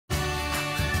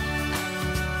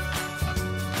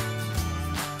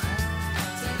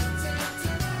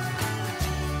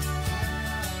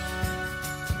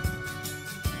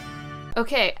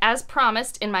Okay, as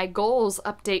promised in my goals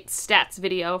update stats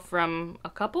video from a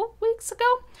couple weeks ago,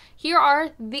 here are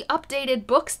the updated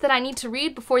books that I need to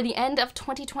read before the end of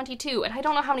 2022. And I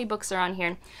don't know how many books are on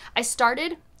here. I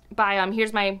started by,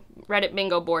 here's my Reddit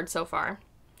bingo board so far.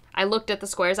 I looked at the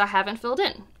squares I haven't filled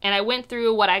in. And I went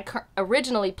through what I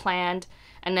originally planned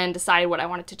and then decided what I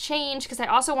wanted to change, because I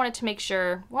also wanted to make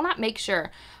sure, well, not make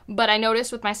sure, but I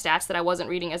noticed with my stats that I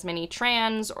wasn't reading as many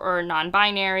trans or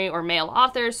non-binary or male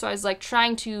authors, so I was like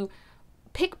trying to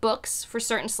pick books for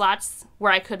certain slots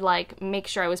where I could like make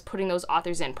sure I was putting those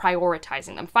authors in,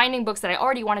 prioritizing them, finding books that I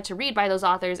already wanted to read by those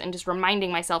authors and just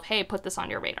reminding myself, hey, put this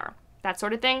on your radar, that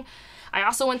sort of thing. I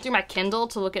also went through my Kindle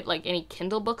to look at like any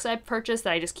Kindle books I've purchased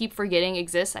that I just keep forgetting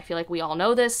exist. I feel like we all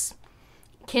know this.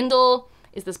 Kindle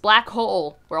is this black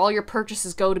hole where all your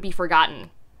purchases go to be forgotten.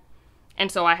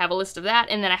 And so I have a list of that,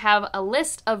 and then I have a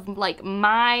list of like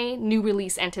my new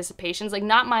release anticipations, like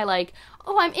not my like,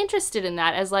 oh, I'm interested in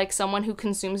that as like someone who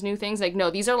consumes new things. Like, no,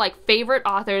 these are like favorite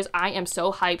authors. I am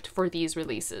so hyped for these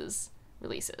releases.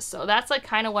 So that's like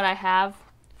kind of what I have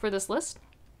for this list.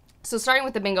 So starting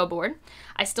with the bingo board,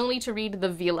 I still need to read The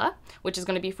Vila, which is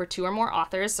going to be for 2 or more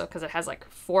authors, so because it has like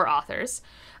 4 authors.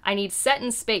 I need Set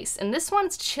in Space, and this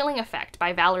one's Chilling Effect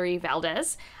by Valerie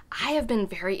Valdez. I have been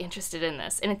very interested in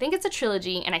this, and I think it's a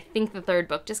trilogy, and I think the 3rd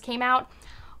book just came out.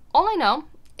 All I know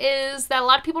is that a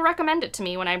lot of people recommend it to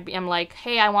me when I am like,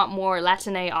 hey, I want more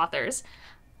Latine authors.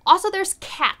 Also, there's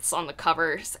cats on the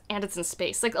covers, and it's in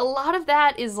space. Like, a lot of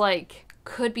that is like,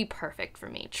 could be perfect for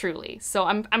me, truly. So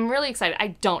I'm really excited. I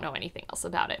don't know anything else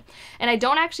about it. And I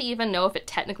don't actually even know if it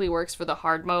technically works for the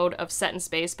hard mode of Set in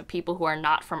Space, but people who are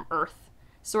not from Earth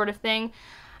sort of thing.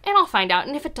 And I'll find out.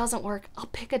 And if it doesn't work, I'll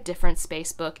pick a different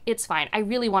space book. It's fine. I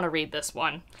really want to read this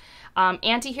one.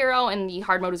 Antihero in the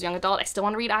hard mode as young adult. I still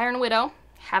want to read Iron Widow.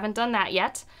 Haven't done that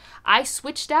yet. I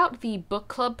switched out the book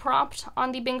club prompt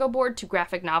on the bingo board to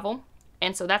graphic novel.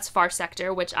 And so that's Far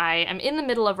Sector, which I am in the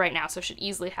middle of right now, so should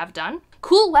easily have done.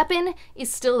 Cool Weapon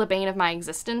is still the bane of my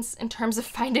existence in terms of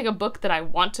finding a book that I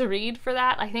want to read for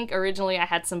that. I think originally I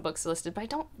had some books listed, but I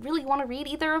don't really want to read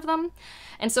either of them.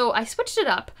 And so I switched it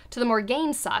up to the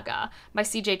Morgaine Saga by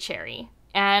C.J. Cherryh.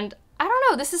 And I don't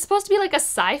know, this is supposed to be like a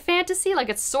sci-fantasy, like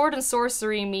it's sword and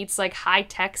sorcery meets like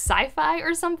high-tech sci-fi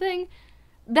or something.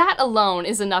 That alone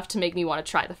is enough to make me want to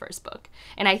try the first book.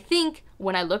 And I think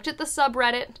when I looked at the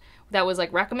subreddit that was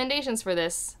like recommendations for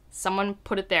this, someone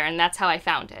put it there, and that's how I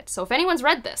found it. So if anyone's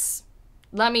read this,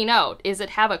 let me know. Is it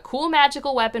have a cool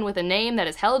magical weapon with a name that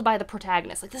is held by the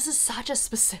protagonist? Like, this is such a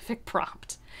specific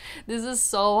prompt. This is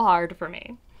so hard for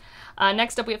me.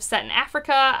 Next up, we have Set in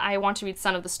Africa. I want to read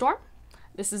Son of the Storm.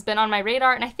 This has been on my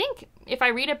radar, and I think if I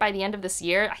read it by the end of this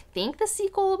year, I think the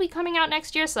sequel will be coming out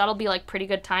next year, so that'll be like pretty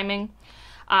good timing.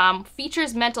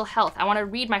 Features mental health. I want to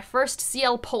read my first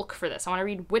CL Polk for this. I want to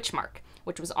read Witchmark,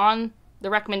 which was on the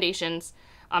recommendations.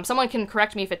 Someone can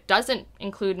correct me if it doesn't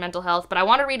include mental health, but I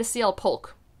want to read a CL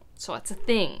Polk. So it's a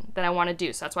thing that I want to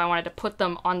do. So that's why I wanted to put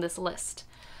them on this list.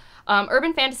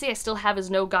 Urban fantasy I still have is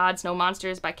No Gods, No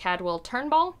Monsters by Cadwell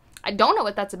Turnbull. I don't know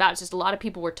what that's about. It's just a lot of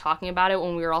people were talking about it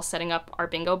when we were all setting up our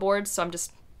bingo boards, so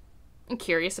I'm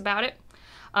curious about it.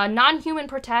 Non-human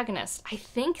protagonist. I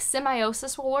think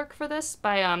Symbiosis will work for this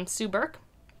by Sue Burke.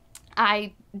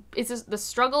 It's just the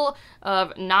struggle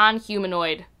of non-human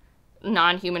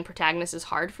protagonist is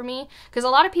hard for me, because a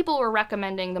lot of people were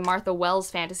recommending the Martha Wells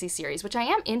fantasy series, which I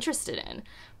am interested in.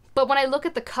 But when I look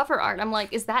at the cover art, I'm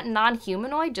like, is that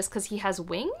non-humanoid just because he has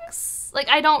wings? Like,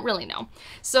 I don't really know.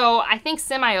 So I think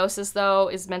Symbiosis, though,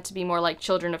 is meant to be more like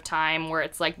Children of Time, where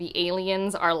it's like the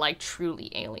aliens are like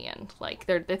truly alien. Like,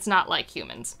 it's not like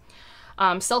humans.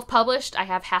 Self-published, I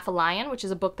have Half a Lion, which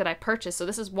is a book that I purchased. So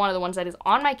this is one of the ones that is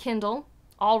on my Kindle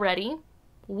already.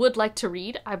 Would like to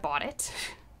read. I bought it.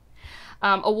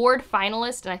 Award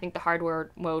finalist, and I think the hard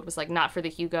mode was like not for the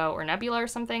Hugo or Nebula or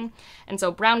something. And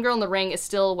so Brown Girl in the Ring is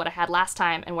still what I had last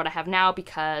time and what I have now,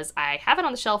 because I have it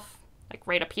on the shelf like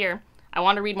right up here. I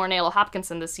want to read more Nayla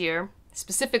Hopkinson this year,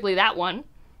 specifically that one.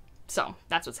 So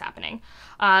that's what's happening.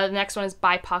 The next one is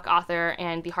BIPOC author,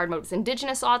 and the hard mode is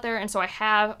Indigenous author. And so I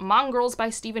have Mongrels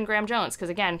by Stephen Graham Jones, because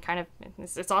again, kind of,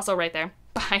 it's also right there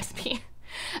behind me.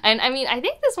 And I mean, I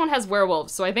think this one has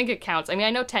werewolves, so I think it counts. I mean,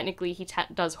 I know technically he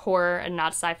does horror and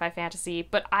not sci-fi fantasy,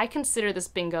 but I consider this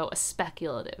bingo a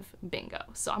speculative bingo,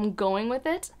 so I'm going with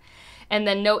it. And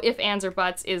then no if, ands, or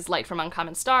buts is Light from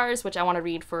Uncommon Stars, which I want to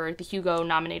read for the Hugo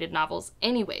nominated novels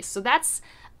anyways. So that's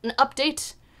an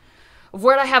update of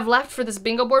what I have left for this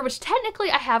bingo board, which technically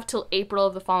I have till April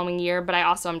of the following year, but I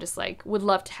also am just like, would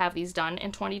love to have these done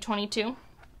in 2022.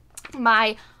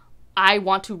 I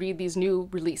want to read these new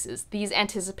releases, these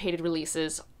anticipated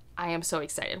releases. I am so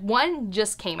excited. One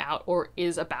just came out or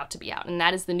is about to be out, and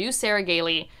that is the new Sarah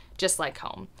Gailey, Just Like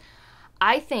Home.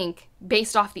 I think,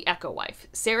 based off The Echo Wife,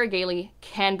 Sarah Gailey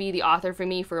can be the author for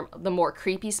me for the more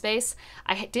creepy space.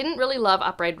 I didn't really love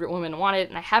Upright Woman Wanted,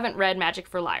 and I haven't read Magic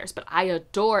for Liars, but I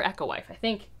adore Echo Wife. I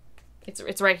think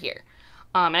it's right here.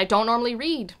 And I don't normally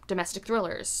read domestic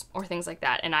thrillers or things like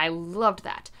that, and I loved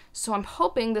that. So I'm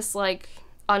hoping this, like,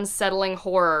 unsettling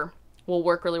horror will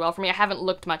work really well for me. I haven't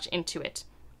looked much into it.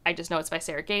 I just know it's by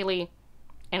Sarah Gailey,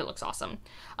 and it looks awesome.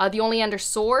 The Only Under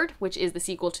Sword, which is the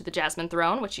sequel to The Jasmine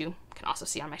Throne, which you can also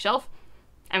see on my shelf.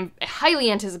 A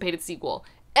highly anticipated sequel.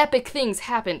 Epic things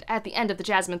happened at the end of The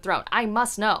Jasmine Throne. I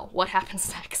must know what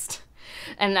happens next.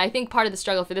 And I think part of the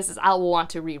struggle for this is I'll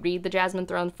want to reread The Jasmine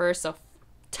Throne first, so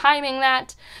timing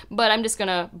that, but I'm just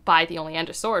gonna buy The Only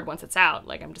Under Sword once it's out.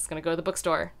 Like, I'm just gonna go to the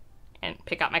bookstore and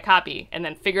pick out my copy and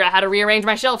then figure out how to rearrange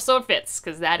my shelf so it fits,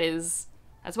 because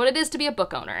that's what it is to be a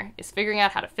book owner, is figuring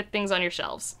out how to fit things on your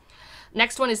shelves.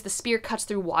 Next one is The Spear Cuts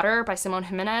Through Water by Simon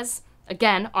Jimenez.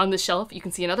 Again, on the shelf, you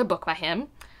can see another book by him.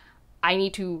 I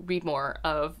need to read more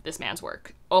of this man's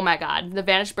work. Oh my god, The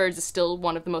Vanished Birds is still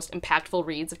one of the most impactful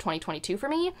reads of 2022 for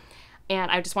me, and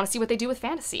I just want to see what they do with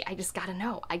fantasy. I just gotta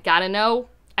know. I gotta know.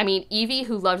 I mean, Evie,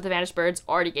 who loved The Vanished Birds,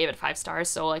 already gave it 5 stars,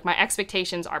 so, like, my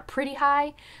expectations are pretty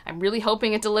high. I'm really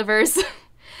hoping it delivers.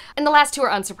 And the last two are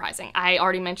unsurprising. I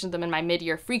already mentioned them in my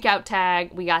mid-year freakout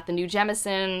tag. We got the new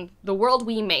Jemison, The World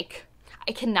We Make.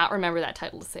 I cannot remember that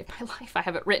title to save my life. I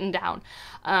have it written down.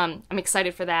 I'm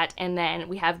excited for that. And then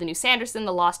we have the new Sanderson,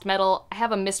 The Lost Metal. I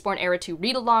have a Mistborn Era 2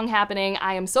 read-along happening.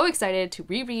 I am so excited to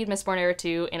reread Mistborn Era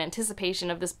 2 in anticipation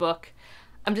of this book.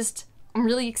 I'm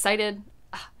really excited.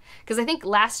 Because I think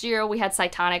last year we had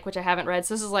Cytonic, which I haven't read,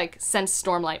 so this is like since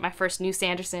Stormlight, my first new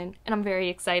Sanderson, and I'm very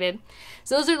excited.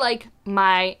 So those are like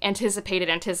my anticipated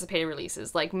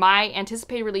releases. Like, my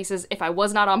anticipated releases, if I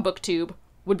was not on BookTube,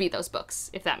 would be those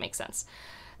books, if that makes sense.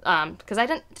 Because I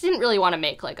didn't really want to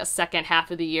make like a second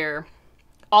half of the year,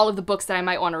 all of the books that I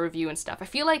might want to review and stuff. I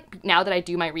feel like now that I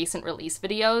do my recent release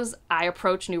videos, I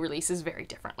approach new releases very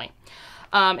differently.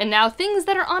 And now things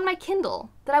that are on my Kindle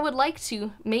that I would like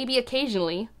to maybe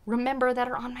occasionally remember that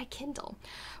are on my Kindle.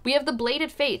 We have The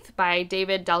Bladed Faith by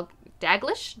David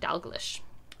Dalglish.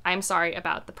 I'm sorry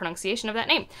about the pronunciation of that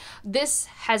name. This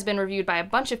has been reviewed by a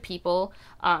bunch of people,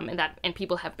 and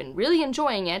people have been really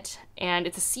enjoying it, and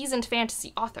it's a seasoned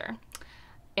fantasy author.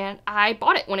 And I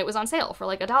bought it when it was on sale for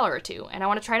like $1 or $2, and I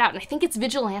want to try it out. And I think it's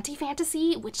vigilante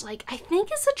fantasy, which, like, I think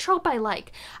is a trope I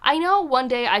like. I know one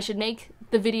day I should make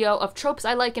the video of tropes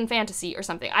I like in fantasy or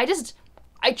something.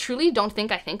 I truly don't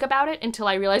think I think about it until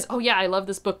I realize, oh yeah, I love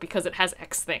this book because it has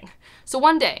X thing. So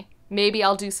one day, maybe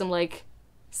I'll do some, like,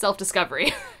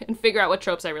 self-discovery and figure out what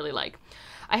tropes I really like.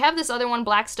 I have this other one,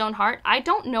 Blackstone Heart. I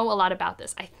don't know a lot about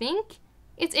this. I think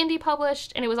it's indie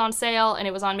published, and it was on sale, and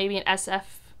it was on maybe an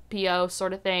SFPO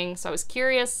sort of thing, so I was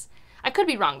curious. I could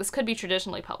be wrong. This could be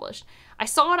traditionally published. I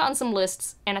saw it on some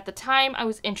lists, and at the time I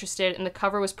was interested, and the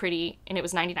cover was pretty, and it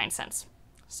was 99 cents.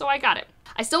 So I got it.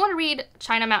 I still want to read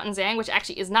China Mountain Zhang, which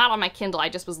actually is not on my Kindle. I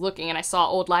just was looking and I saw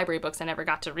old library books I never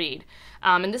got to read.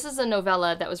 And this is a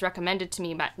novella that was recommended to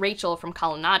me by Rachel from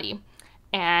Colonnati.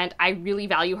 And I really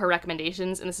value her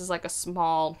recommendations, and this is like a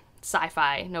small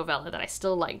sci-fi novella that I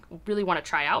still like really want to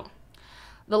try out.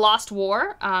 The Lost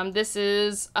War. This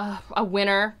is a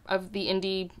winner of the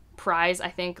indie prize, I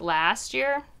think, last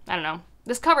year. I don't know.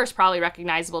 This cover is probably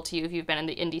recognizable to you if you've been in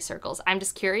the indie circles. I'm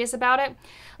just curious about it.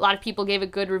 A lot of people gave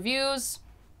it good reviews.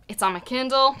 It's on my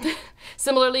Kindle.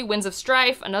 Similarly, Winds of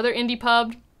Strife, another indie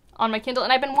pub on my Kindle.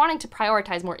 And I've been wanting to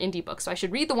prioritize more indie books, so I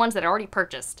should read the ones that I already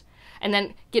purchased and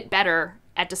then get better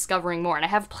at discovering more. And I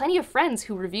have plenty of friends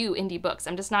who review indie books.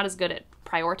 I'm just not as good at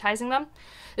prioritizing them.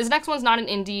 This next one's not an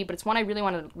indie, but it's one I really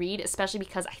want to read, especially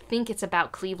because I think it's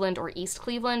about Cleveland or East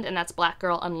Cleveland, and that's Black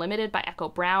Girl Unlimited by Echo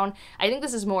Brown. I think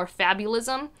this is more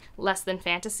fabulism, less than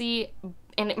fantasy,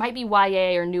 and it might be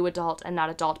YA or new adult and not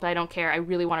adult, but I don't care. I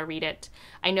really want to read it.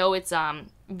 I know it's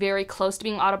very close to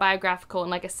being autobiographical, and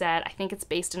like I said, I think it's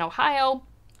based in Ohio.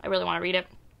 I really want to read it.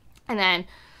 And then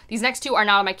these next two are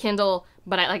not on my Kindle,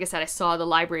 but like I said, I saw the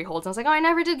library holds, and I was like, oh, I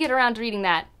never did get around to reading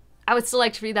that. I would still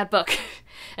like to read that book.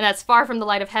 And that's Far From the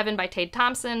Light of Heaven by Tade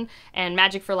Thompson and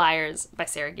Magic for Liars by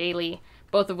Sarah Gailey,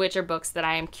 both of which are books that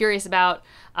I am curious about.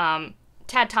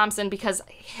 Tade Thompson, because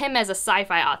him as a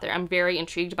sci-fi author, I'm very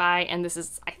intrigued by, and this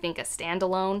is, I think, a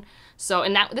standalone. So,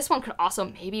 and this one could also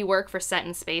maybe work for Set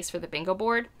in Space for the bingo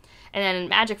board. And then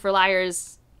Magic for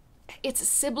Liars, it's a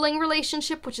sibling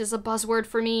relationship, which is a buzzword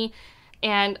for me,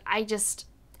 and I just,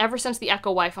 ever since The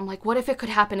Echo Wife, I'm like, what if it could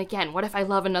happen again? What if I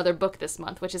love another book this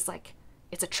month? Which is like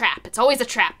It's a trap. It's always a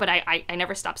trap, but I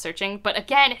never stop searching. But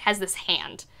again, it has this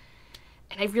hand.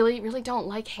 And I really, really don't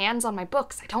like hands on my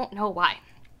books. I don't know why.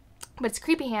 But it's a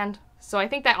creepy hand, so I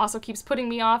think that also keeps putting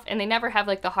me off. And they never have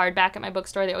like the hardback at my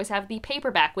bookstore. They always have the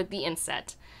paperback with the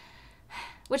inset.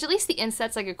 Which at least the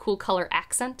inset's like a cool color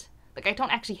accent. Like, I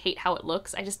don't actually hate how it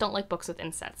looks. I just don't like books with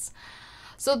insets.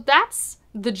 So that's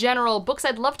the general books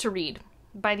I'd love to read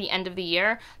by the end of the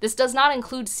year. This does not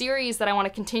include series that I want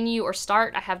to continue or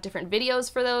start. I have different videos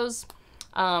for those.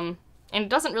 And it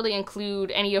doesn't really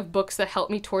include any of books that help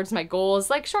me towards my goals,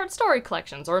 like short story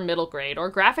collections or middle grade or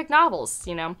graphic novels,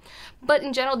 you know. But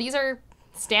in general, these are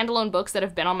standalone books that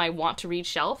have been on my want to read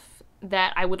shelf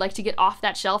that I would like to get off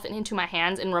that shelf and into my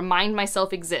hands and remind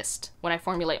myself exist when I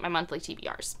formulate my monthly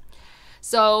TBRs.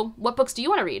 So what books do you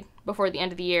want to read before the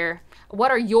end of the year?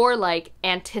 What are your, like,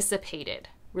 anticipated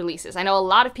releases? I know a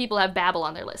lot of people have Babel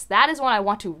on their list. That is one I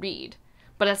want to read,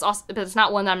 but it's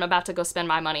not one that I'm about to go spend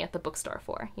my money at the bookstore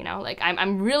for, you know? Like,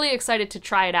 I'm really excited to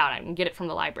try it out and get it from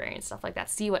the library and stuff like that,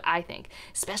 see what I think,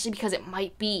 especially because it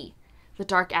might be the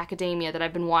dark academia that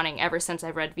I've been wanting ever since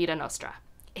I've read Vita Nostra.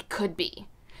 It could be.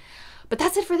 But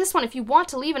that's it for this one. If you want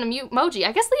to leave an emoji,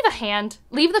 I guess leave a hand.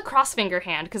 Leave the cross finger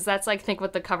hand, because that's, like, think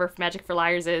what the cover for Magic for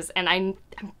Liars is, and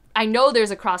I know there's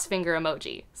a cross finger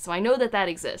emoji, so I know that that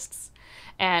exists.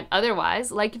 And otherwise,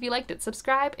 like if you liked it,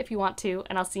 subscribe if you want to,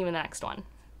 and I'll see you in the next one.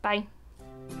 Bye.